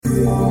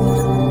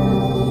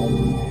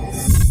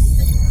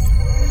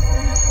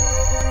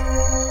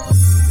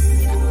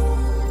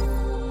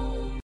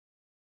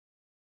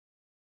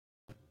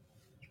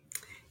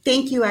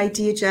Thank you,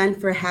 Idea Jen,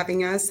 for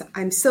having us.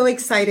 I'm so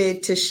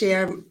excited to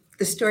share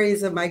the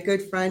stories of my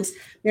good friends,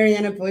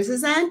 Mariana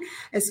Bozesan,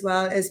 as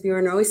well as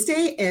Björn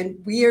Ostë. And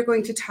we are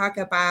going to talk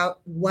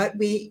about what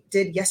we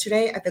did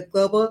yesterday at the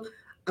Global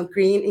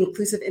Green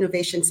Inclusive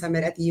Innovation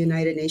Summit at the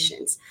United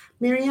Nations.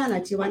 Mariana,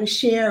 do you want to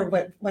share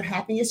what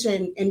happened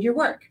yesterday and your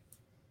work?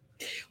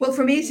 Well,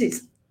 for me,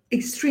 it's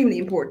extremely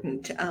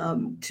important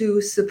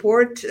to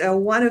support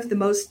one of the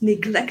most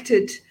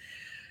neglected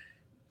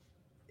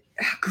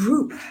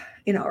group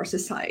in our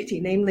society,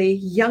 namely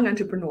young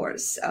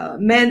entrepreneurs,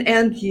 men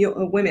and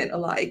women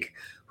alike,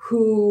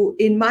 who,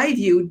 in my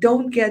view,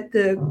 don't get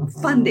the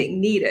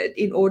funding needed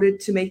in order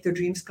to make their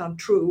dreams come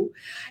true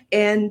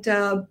and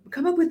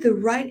come up with the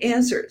right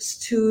answers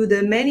to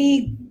the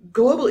many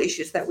global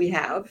issues that we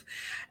have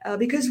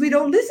because we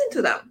don't listen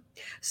to them.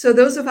 So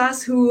those of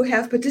us who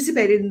have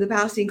participated in the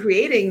past in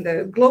creating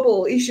the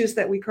global issues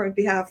that we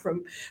currently have,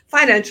 from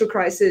financial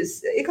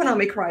crisis,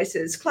 economic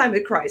crisis,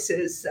 climate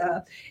crisis,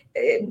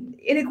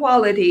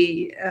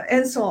 inequality,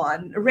 and so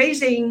on,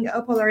 raising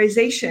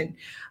polarization.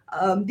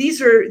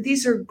 These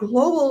are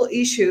global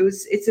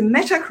issues. It's a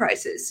meta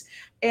crisis,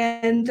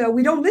 and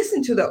we don't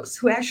listen to those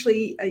who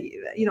actually,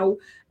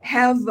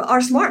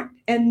 are smart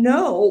and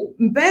know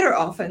better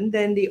often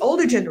than the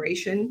older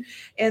generation.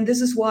 And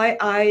this is why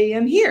I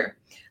am here.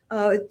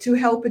 To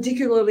help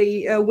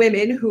particularly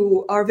women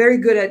who are very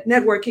good at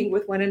networking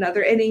with one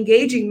another and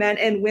engaging men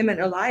and women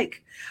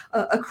alike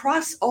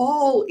across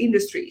all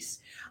industries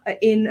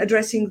in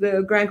addressing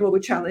the grand global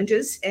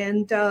challenges.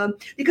 And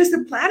because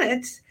the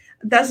planet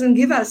doesn't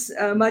give us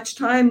much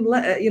time,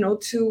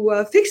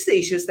 to fix the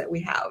issues that we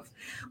have.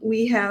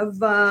 We have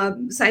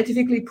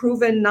scientifically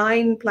proven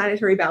 9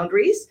 planetary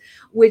boundaries,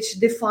 which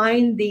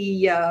define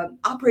the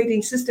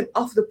operating system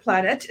of the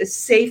planet, a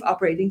safe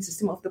operating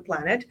system of the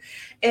planet.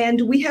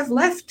 And we have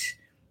left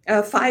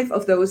 5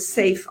 of those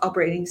safe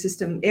operating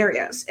system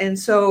areas. And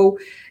so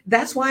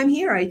that's why I'm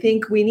here. I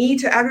think we need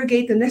to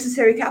aggregate the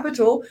necessary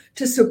capital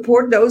to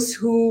support those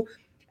who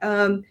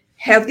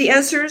have the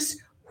answers,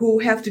 who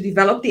have to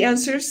develop the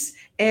answers.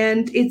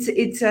 And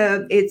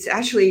it's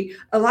actually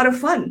a lot of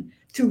fun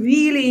to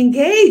really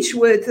engage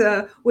with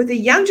the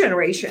young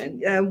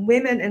generation,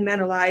 women and men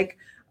alike,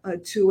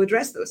 to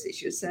address those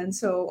issues. And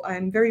so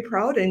I'm very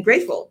proud and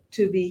grateful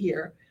to be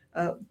here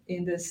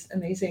in this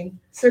amazing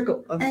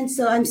circle. And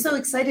so I'm so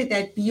excited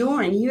that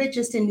Björn, you had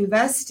just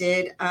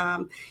invested,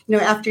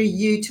 after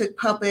you took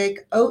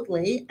public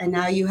Oatly, and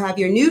now you have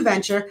your new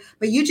venture,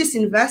 but you just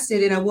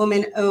invested in a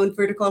woman-owned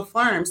vertical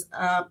farms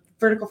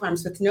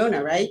with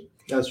Nona, right?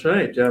 That's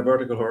right. Yeah,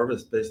 Vertical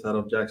Harvest based out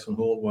of Jackson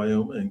Hole,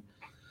 Wyoming.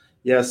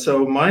 Yeah,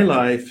 so my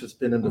life has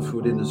been in the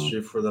food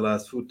industry for the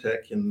last food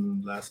tech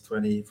in the last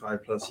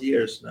 25 plus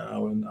years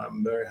now. And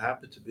I'm very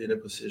happy to be in a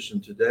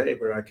position today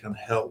where I can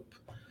help,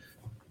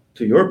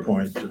 to your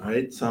point,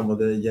 right? Some of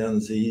the Gen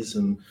Zs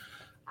and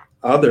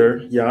other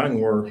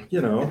young or,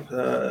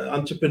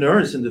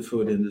 entrepreneurs in the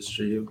food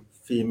industry,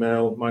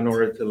 female,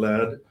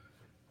 minority-led.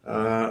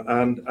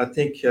 And I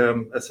think,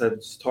 as I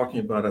was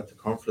talking about at the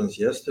conference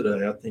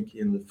yesterday, I think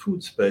in the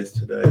food space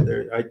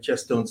today, I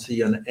just don't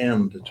see an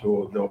end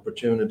to the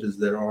opportunities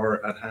there are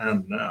at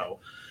hand now.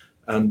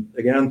 And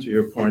again, to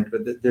your point,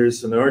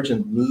 there's an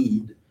urgent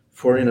need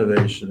for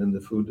innovation in the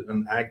food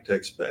and ag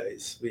tech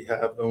space. We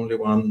have only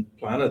one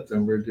planet,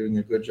 and we're doing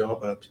a good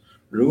job at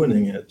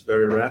ruining it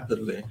very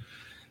rapidly.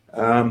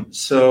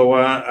 So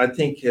I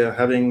think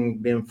having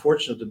been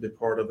fortunate to be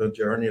part of a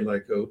journey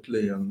like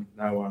Oatly, and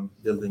now I'm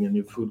building a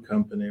new food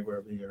company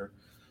where we are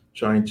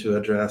trying to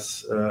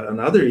address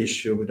another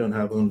issue. We don't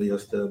have only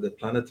just the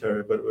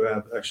planetary, but we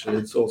have actually,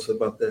 it's also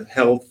about the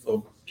health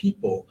of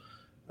people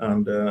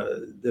and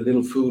the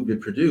little food we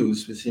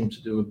produce. We seem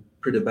to do a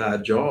pretty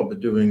bad job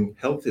at doing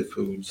healthy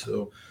food.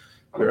 So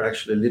we're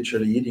actually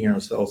literally eating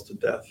ourselves to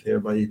death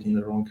here by eating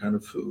the wrong kind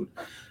of food.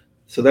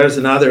 So there's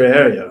another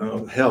area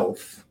of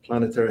health,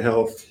 planetary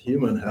health,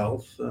 human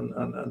health,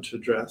 and to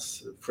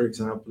address, for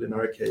example, in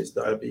our case,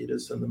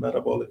 diabetes and the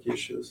metabolic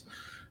issues.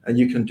 And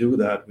you can do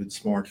that with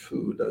smart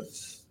food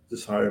that's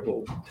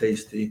desirable,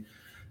 tasty,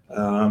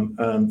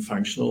 and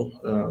functional,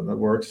 that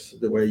works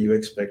the way you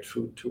expect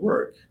food to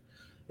work.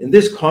 In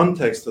this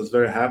context, I was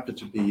very happy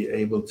to be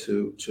able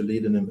to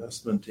lead an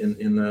investment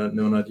in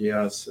Nona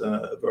Diaz's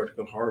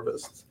Vertical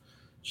Harvest.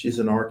 She's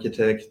an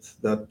architect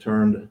that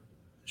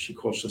she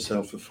calls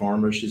herself a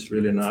farmer. She's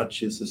really not.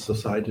 She's a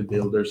society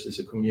builder. She's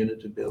a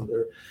community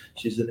builder.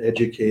 She's an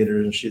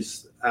educator, and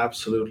she's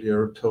absolutely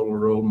a total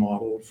role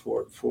model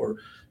for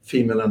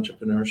female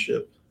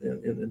entrepreneurship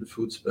in the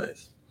food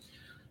space.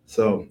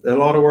 So a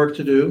lot of work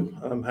to do.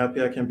 I'm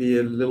happy I can be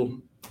a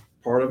little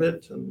part of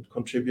it and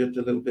contribute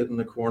a little bit in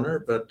the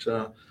corner, but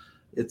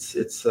it's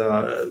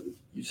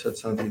you said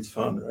something, it's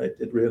fun, right?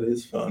 It really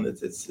is fun.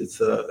 It's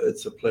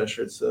a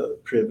pleasure. It's a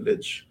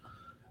privilege.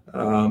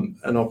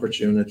 An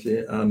opportunity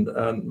and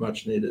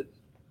much needed.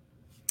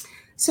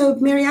 So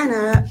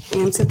Mariana,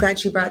 I'm so glad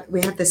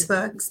we have this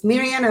book.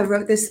 Mariana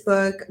wrote this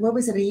book, what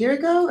was it, a year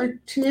ago or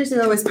 2 years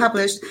ago it was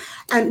published.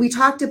 And we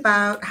talked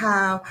about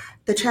how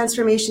the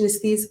transformation is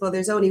feasible.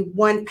 There's only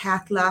one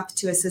path left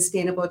to a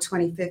sustainable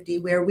 2050,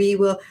 where we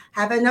will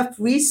have enough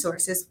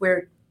resources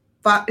where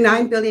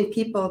 9 billion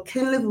people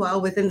can live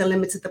well within the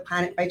limits of the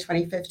planet by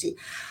 2050.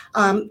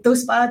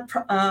 Those five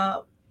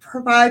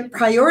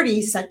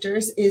priority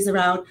sectors is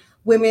around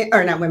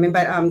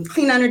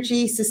clean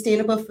energy,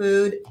 sustainable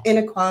food,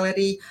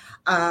 inequality,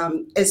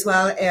 as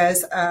well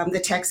as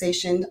the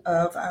taxation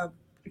of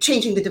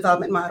changing the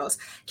development models.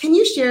 Can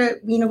you share,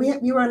 we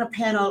were on a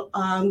panel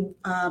on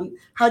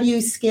how do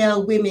you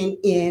scale women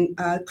in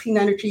clean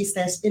energy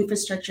 /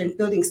 infrastructure and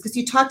buildings? Because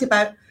you talked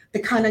about the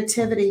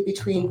connectivity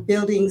between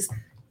buildings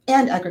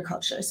and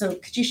agriculture. So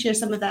could you share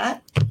some of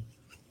that?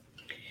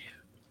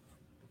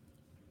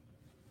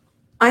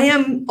 I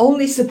am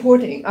only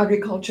supporting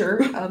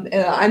agriculture.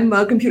 I'm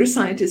a computer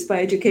scientist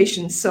by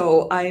education,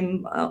 so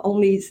I'm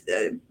only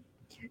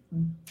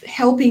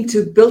helping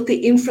to build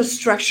the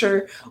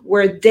infrastructure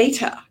where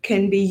data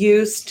can be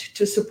used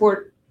to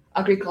support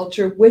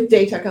agriculture with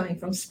data coming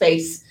from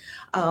space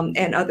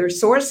and other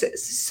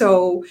sources.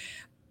 So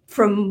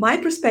from my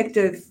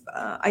perspective,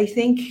 I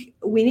think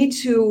we need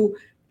to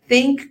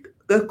think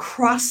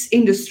across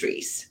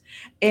industries.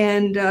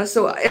 And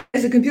so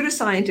as a computer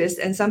scientist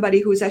and somebody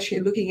who's actually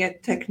looking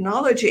at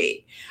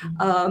technology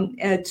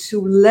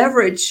to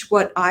leverage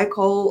what I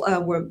call,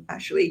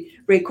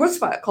 Ray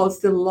Kurzweil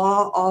calls the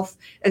law of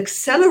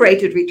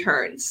accelerated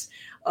returns,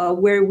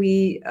 where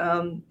we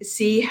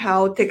see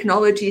how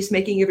technology is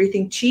making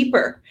everything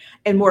cheaper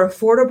and more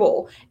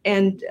affordable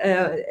and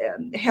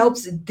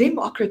helps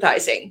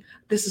democratizing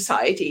the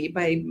society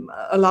by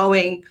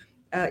allowing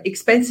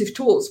expensive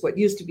tools, what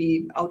used to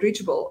be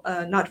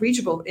not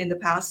reachable in the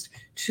past,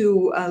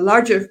 to a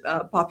larger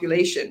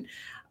population,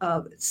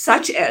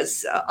 such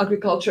as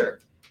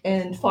agriculture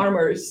and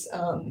farmers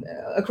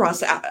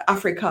across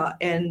Africa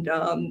and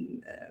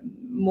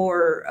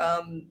more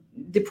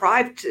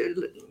deprived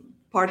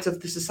parts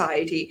of the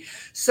society.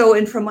 So,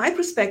 and from my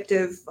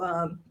perspective,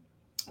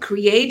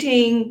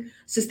 creating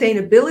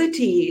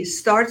sustainability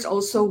starts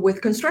also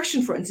with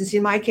construction. For instance,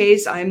 in my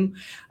case,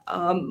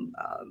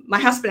 my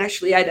husband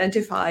actually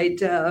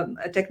identified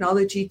a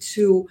technology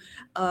to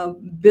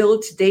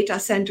build data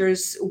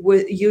centers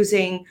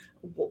using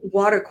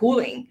water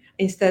cooling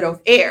instead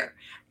of air.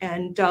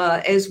 And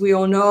as we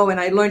all know, and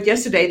I learned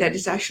yesterday that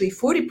it's actually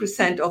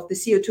 40% of the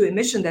CO2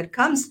 emission that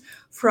comes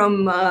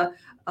from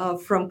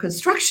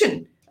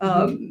construction,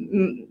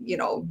 be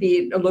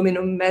it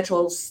aluminum,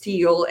 metal,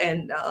 steel,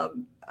 and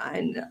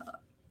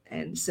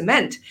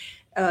cement.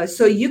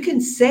 So you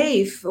can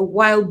save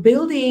while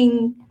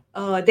building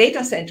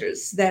data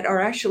centers that are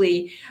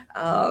actually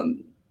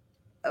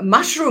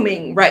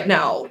mushrooming right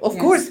now, of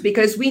course,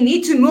 because we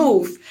need to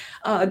move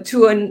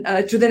to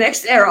the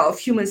next era of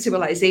human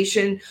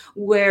civilization,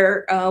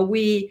 where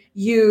we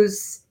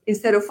use,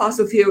 instead of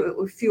fossil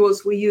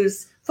fuels, we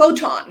use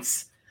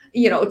photons,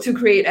 to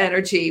create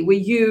energy. We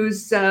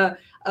use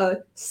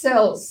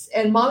cells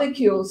and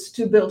molecules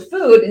to build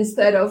food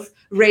instead of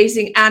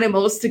raising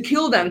animals to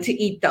kill them, to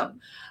eat them.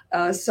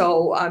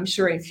 So I'm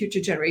sure in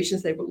future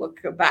generations, they will look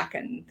back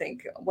and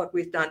think what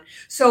we've done.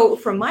 So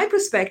from my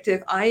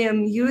perspective, I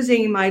am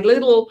using my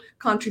little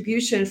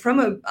contribution from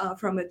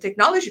a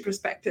technology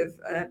perspective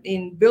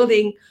in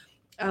building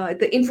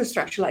the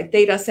infrastructure, like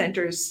data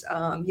centers,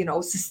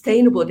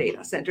 sustainable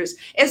data centers.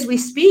 As we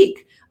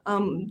speak,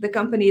 the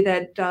company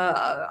that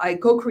I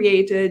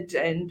co-created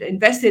and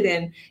invested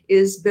in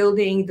is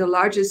building the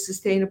largest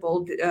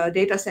sustainable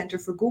data center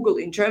for Google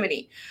in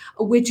Germany,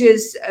 which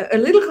is a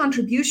little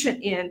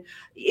contribution in,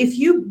 if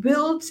you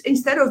build,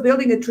 instead of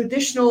building a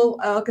traditional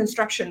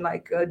construction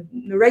like a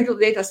regular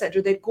data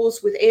center that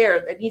cools with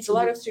air, that needs a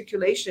lot of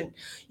circulation,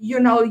 you're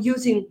now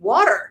using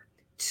water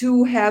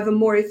to have a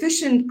more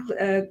efficient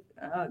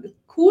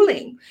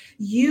cooling.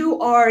 You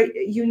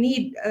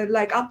need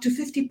like up to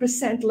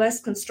 50% less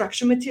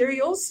construction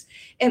materials,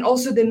 and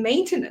also the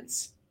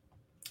maintenance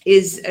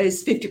is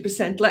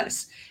 50%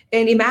 less.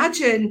 And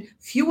imagine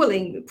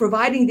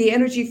providing the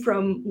energy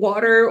from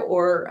water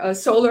or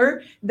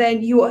solar,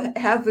 then you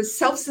have a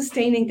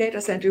self-sustaining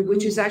data center,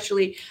 which is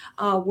actually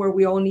where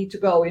we all need to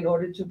go in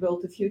order to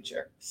build the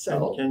future.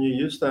 So can you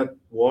use that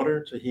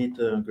water to heat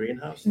the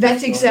greenhouse?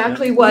 That's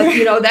exactly what,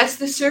 that's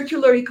the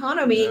circular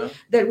economy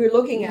that we're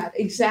looking at.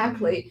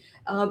 Exactly.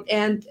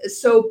 And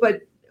so,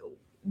 but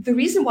the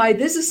reason why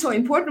this is so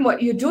important,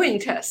 what you're doing,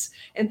 Tess,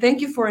 and thank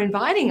you for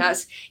inviting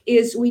us,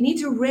 is we need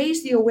to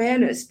raise the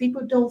awareness.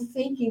 People don't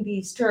think in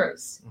these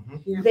terms.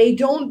 They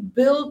don't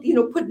build,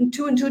 putting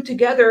two and two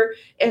together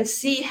and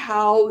see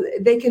how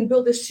they can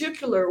build a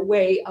circular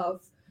way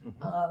of,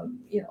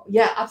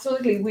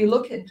 absolutely. We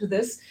look into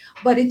this,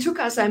 but it took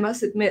us, I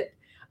must admit,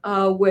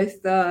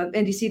 with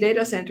NDC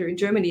data center in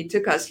Germany, it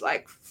took us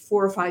like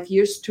 4 or 5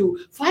 years to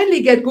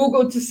finally get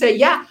Google to say,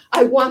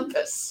 I want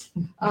this.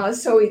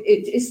 So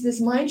it's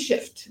this mind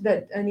shift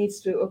that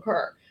needs to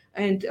occur.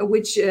 and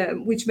which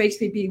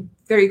makes me be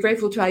very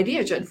grateful to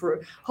IdeaGen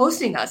for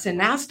hosting us, and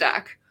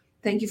NASDAQ.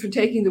 Thank you for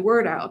taking the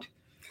word out.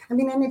 I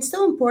mean, and it's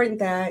so important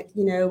that,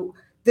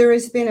 there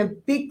has been a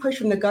big push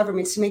from the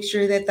governments to make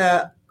sure that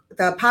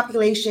the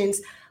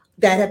populations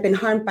that have been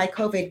harmed by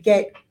COVID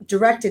get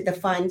directed the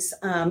funds.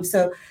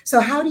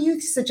 So how do you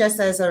suggest,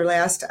 as our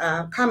last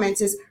comments,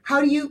 is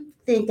how do you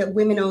think that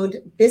women-owned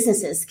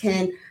businesses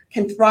can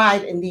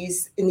thrive in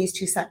these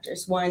two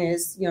sectors? One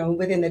is,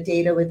 within the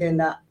data, within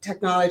the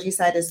technology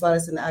side, as well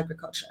as in the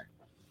agriculture.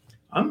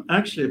 I'm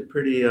actually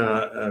pretty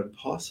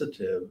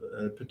positive,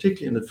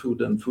 particularly in the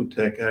food and food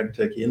tech, ag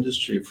tech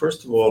industry.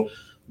 First of all,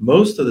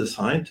 most of the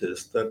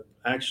scientists that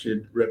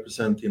actually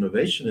represent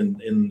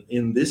innovation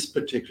in this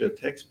particular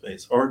tech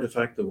space are de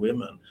facto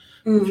women.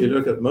 Mm-hmm. If you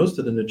look at most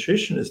of the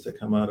nutritionists that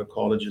come out of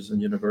colleges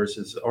and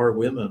universities are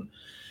women.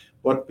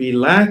 What we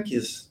lack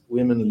is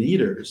women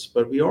leaders,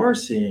 but we are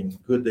seeing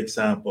good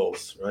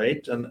examples,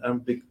 right?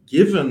 And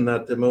given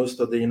that most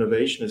of the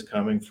innovation is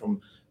coming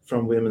from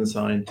women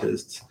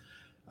scientists,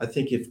 I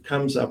think it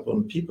comes up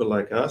on people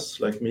like us,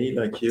 like me,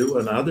 like you,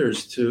 and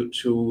others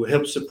to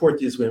help support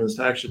these women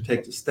to actually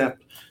take the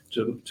step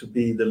to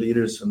be the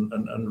leaders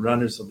and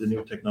runners of the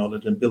new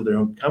technology and build their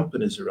own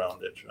companies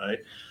around it, right?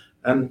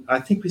 And I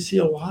think we see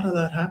a lot of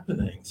that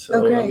happening.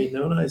 So, okay. I mean,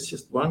 Nona is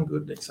just one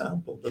good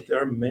example, but there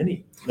are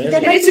many. And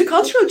it's a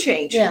cultural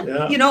change. Yeah.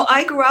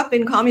 I grew up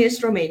in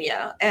communist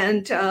Romania,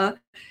 and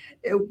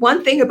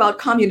one thing about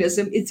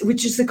communism,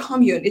 which is the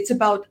commune, it's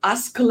about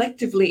us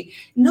collectively.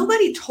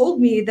 Nobody told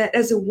me that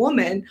as a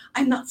woman,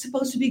 I'm not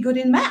supposed to be good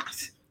in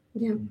math.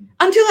 Yeah.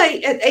 Until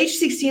at age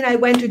 16, I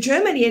went to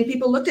Germany and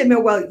people looked at me,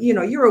 well,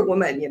 you're a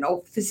woman,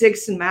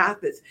 physics and math.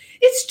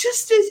 It's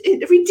just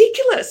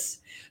ridiculous.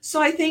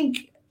 So I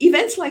think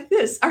events like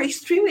this are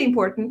extremely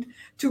important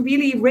to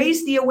really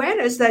raise the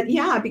awareness that,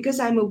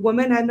 because I'm a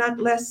woman, I'm not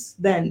less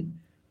than.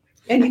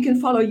 And you can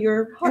follow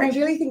your heart. And I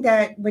really think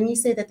that when you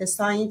say that the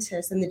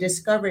scientists and the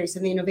discoveries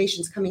and the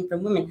innovations coming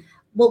from women,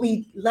 what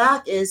we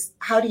lack is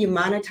how do you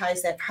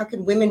monetize that? How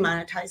can women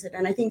monetize it?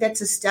 And I think that's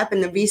a step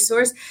in the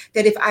resource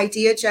that if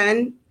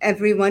IdeaGen,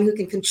 everyone who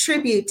can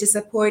contribute to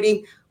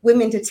supporting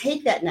women to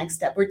take that next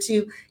step or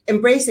to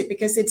embrace it,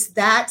 because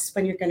that's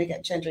when you're going to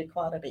get gender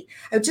equality.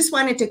 I just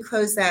wanted to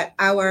close that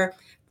hour.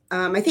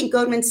 I think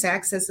Goldman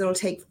Sachs says it'll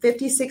take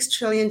 $56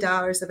 trillion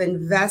of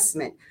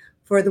investment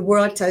for the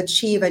world to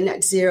achieve a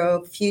net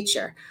zero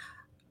future.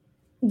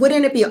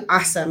 Wouldn't it be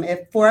awesome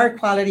if for our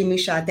Equality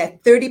Moonshot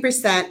that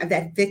 30% of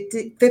that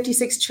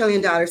 $56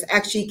 trillion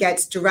actually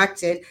gets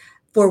directed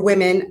for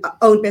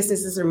women-owned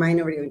businesses or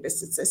minority-owned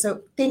businesses?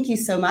 So thank you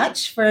so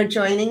much for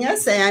joining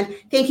us, and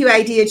thank you,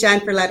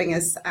 IdeaGen,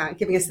 for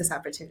giving us this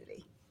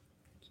opportunity.